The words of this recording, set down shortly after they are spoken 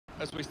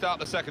as we start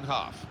the second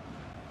half.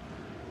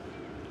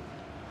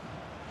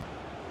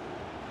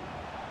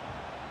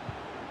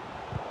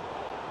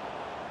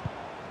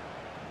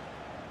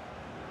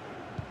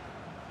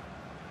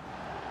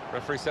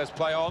 Referee says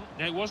play on.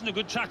 Yeah, it wasn't a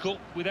good tackle,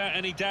 without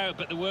any doubt,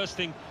 but the worst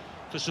thing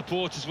for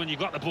supporters when you've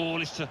got the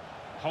ball is to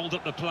hold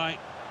up the play.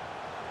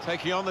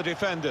 Taking on the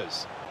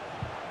defenders.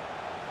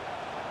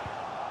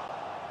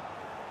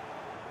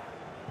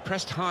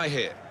 Pressed high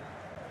here.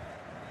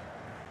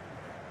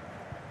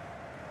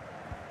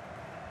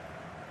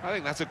 I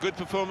think that's a good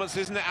performance,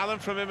 isn't it, Alan,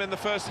 from him in the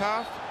first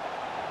half?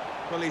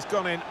 Well, he's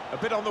gone in a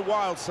bit on the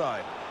wild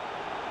side.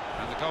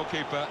 And the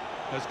goalkeeper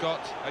has got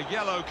a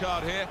yellow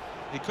card here.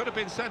 He could have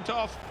been sent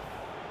off.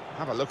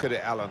 Have a look at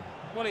it, Alan.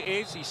 Well, it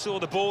is. He saw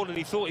the ball and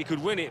he thought he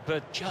could win it,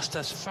 but just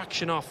a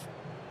fraction off.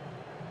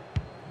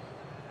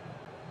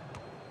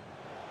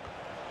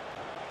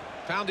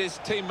 Found his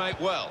teammate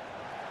well.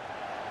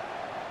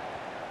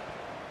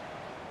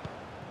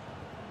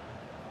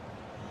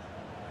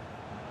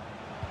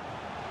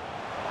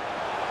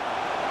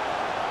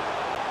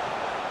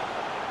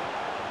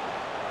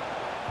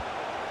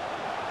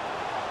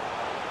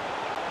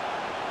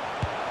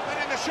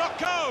 Letting the shot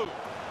go!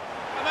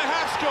 And they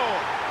have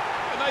scored.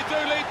 And they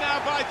do lead now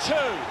by 2.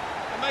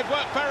 And they've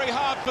worked very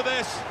hard for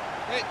this.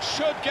 It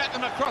should get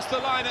them across the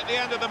line at the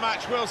end of the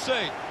match. We'll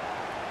see.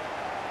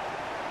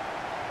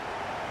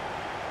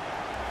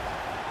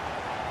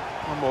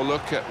 One more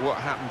look at what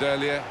happened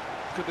earlier.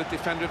 Could the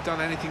defender have done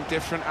anything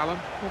different, Alan?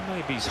 Well,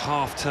 maybe he's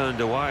half turned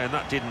away, and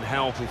that didn't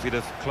help. If he'd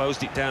have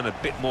closed it down a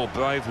bit more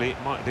bravely,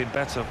 it might have been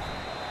better.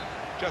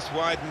 Just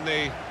widen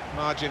the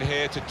margin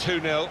here to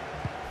 2-0.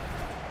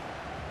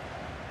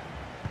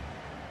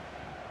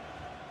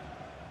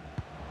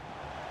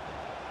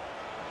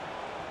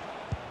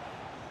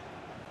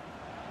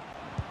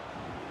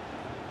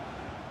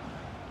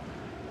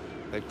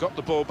 They've got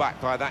the ball back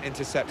by that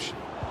interception.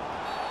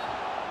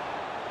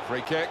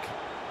 Free kick.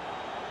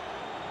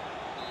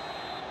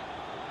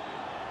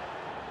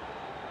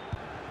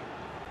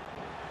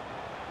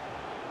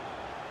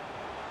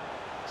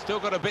 Still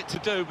got a bit to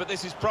do, but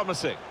this is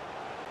promising.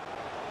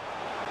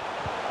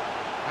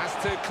 Has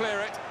to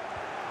clear it.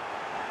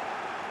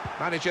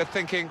 Manager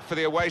thinking for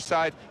the away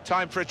side,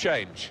 time for a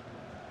change.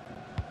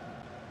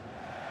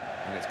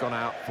 And it's gone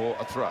out for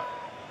a throw.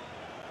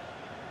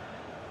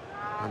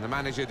 And the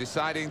manager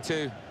deciding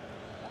to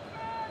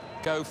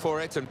go for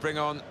it and bring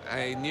on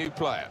a new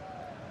player.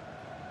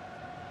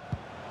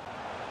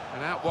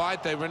 And out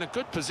wide, they were in a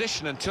good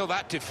position until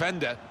that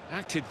defender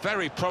acted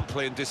very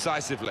promptly and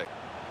decisively.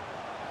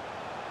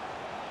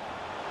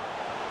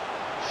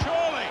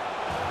 Surely!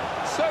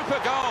 Super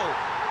goal!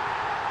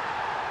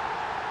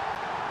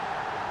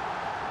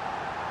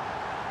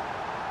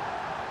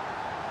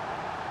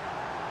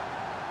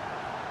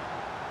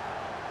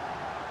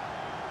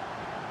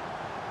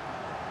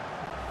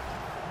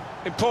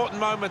 Important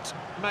moment,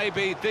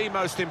 maybe the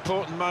most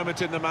important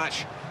moment in the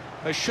match.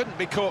 They shouldn't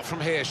be caught from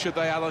here, should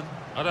they, Alan?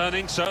 I don't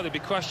think so. There'll be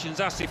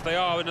questions asked if they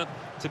are, and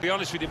to be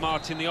honest with you,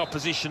 Martin, the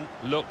opposition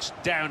looks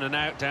down and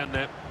out down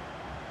there.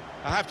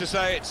 I have to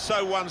say it's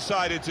so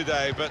one-sided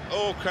today, but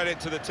all credit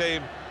to the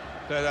team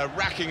that are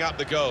racking up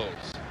the goals.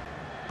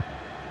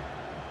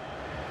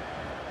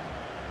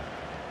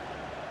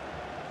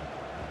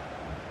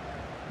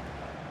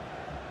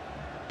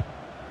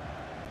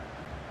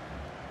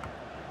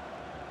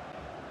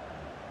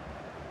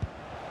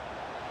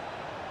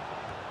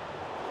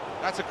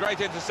 That's a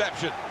great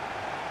interception.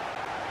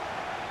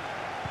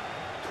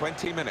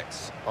 20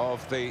 minutes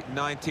of the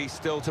 90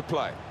 still to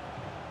play.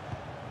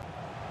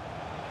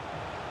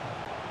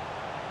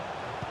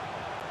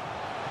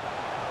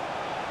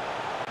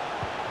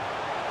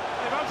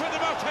 They've opened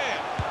them up here.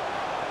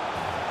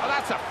 Oh,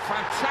 that's a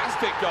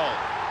fantastic goal.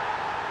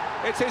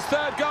 It's his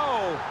third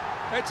goal.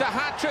 It's a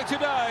hat-trick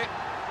today.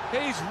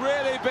 He's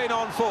really been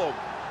on form.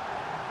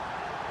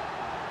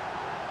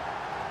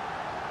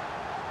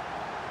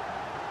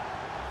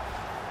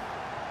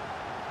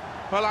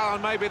 Well,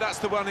 Alan, maybe that's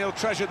the one he'll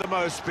treasure the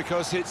most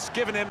because it's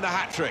given him the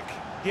hat-trick.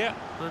 Yeah,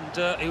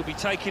 and he'll be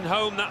taking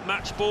home that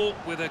match ball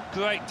with a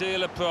great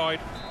deal of pride.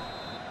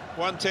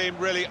 One team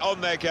really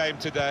on their game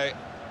today,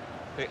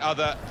 the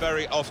other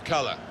very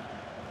off-colour.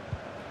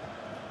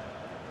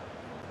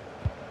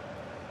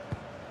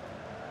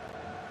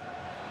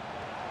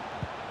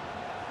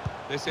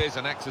 This is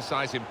an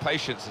exercise in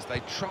patience as they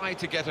try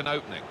to get an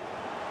opening.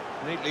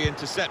 Neatly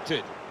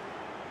intercepted.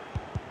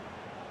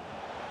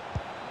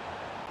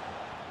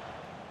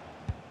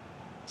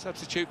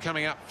 Substitute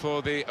coming up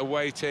for the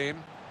away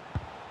team.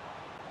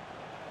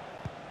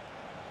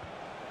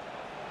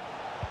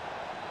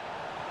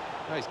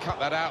 Oh, he's cut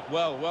that out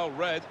well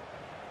read.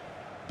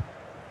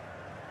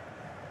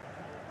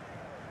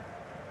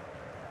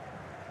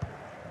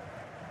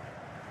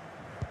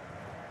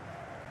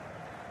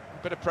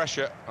 A bit of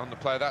pressure on the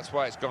player, that's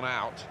why it's gone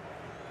out.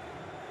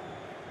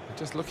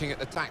 Just looking at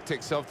the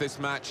tactics of this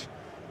match,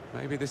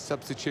 maybe this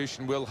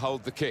substitution will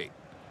hold the key.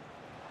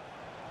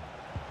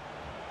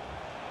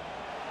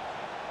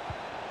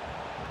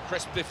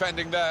 Crisp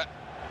defending there.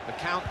 The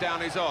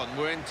countdown is on.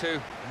 We're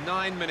into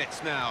 9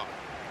 minutes now.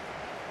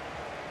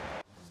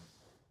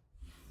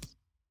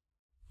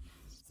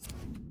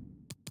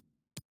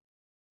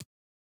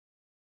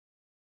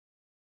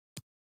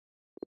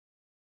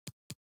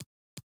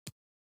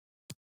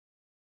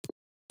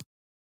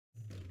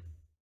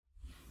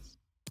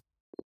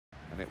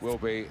 And it will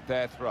be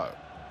their throw.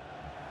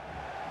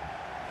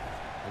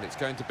 And it's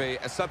going to be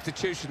a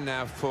substitution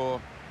now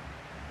for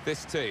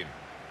this team.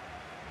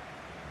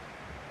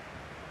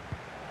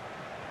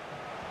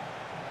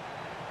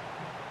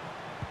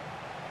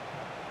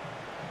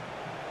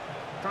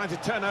 Trying to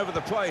turn over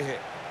the play here.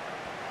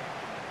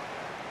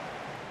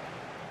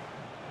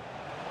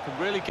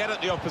 Can really get at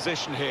the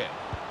opposition here.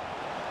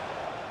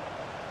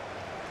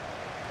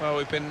 Well,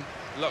 we've been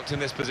locked in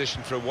this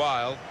position for a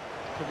while.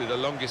 Probably the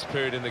longest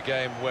period in the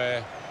game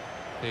where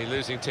the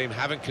losing team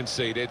haven't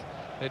conceded.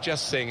 They're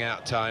just seeing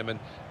out time, and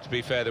to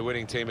be fair, the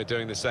winning team are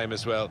doing the same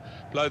as well.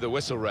 Blow the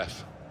whistle,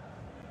 ref.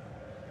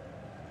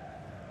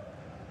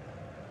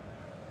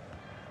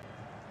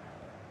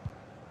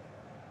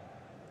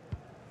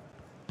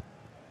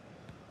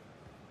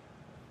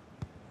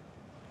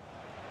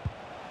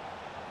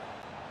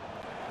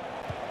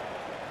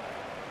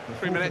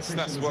 Three minutes,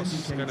 that's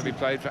what's going to be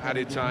played for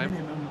added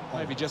time.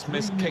 Maybe just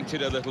kicked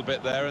it a little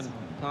bit there, and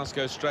pass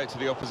goes straight to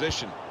the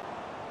opposition.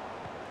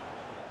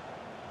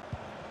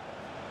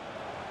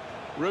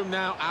 Room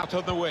now out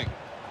on the wing.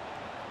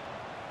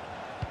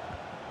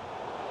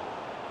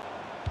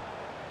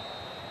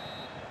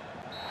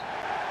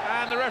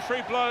 And the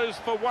referee blows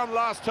for one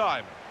last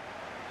time.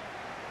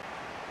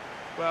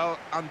 Well,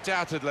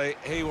 undoubtedly,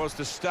 he was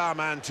the star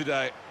man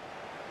today.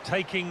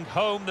 Taking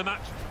home the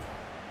match.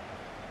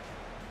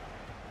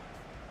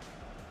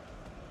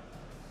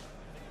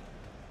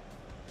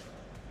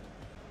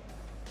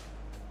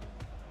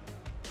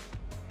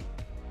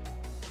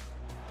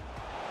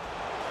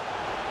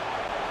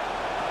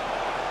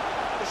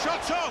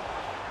 Shot's on.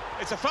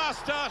 It's a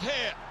fast start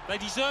here. They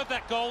deserve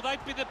that goal.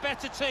 They've been the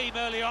better team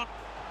early on.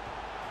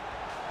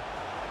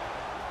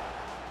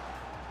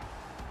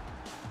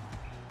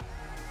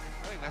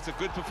 I think that's a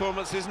good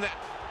performance, isn't it?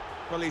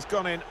 Well, he's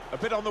gone in a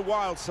bit on the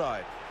wild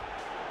side.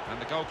 And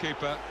the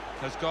goalkeeper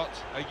has got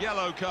a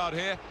yellow card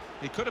here.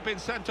 He could have been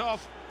sent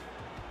off.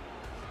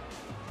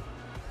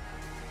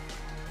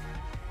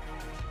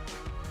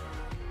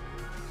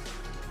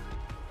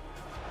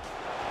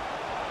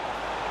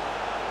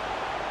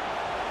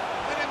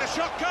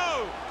 Shot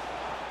go,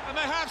 and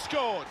they have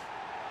scored,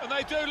 and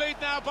they do lead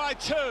now by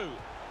 2,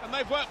 and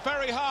they've worked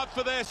very hard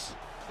for this.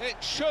 It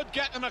should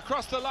get them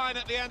across the line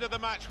at the end of the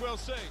match. We'll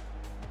see.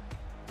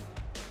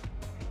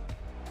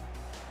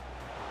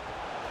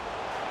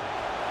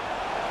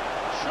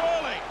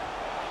 Surely.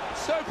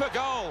 Super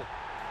goal.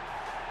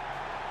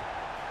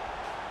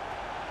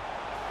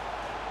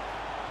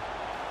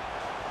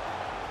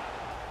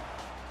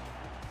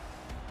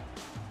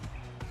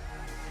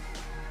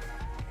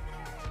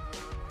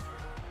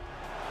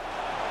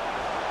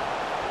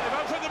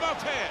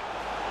 Here.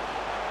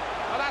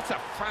 Well, that's a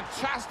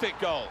fantastic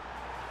goal.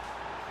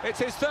 It's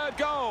his 3rd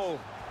goal.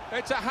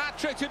 It's a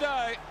hat-trick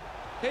today.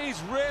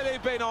 He's really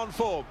been on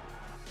form.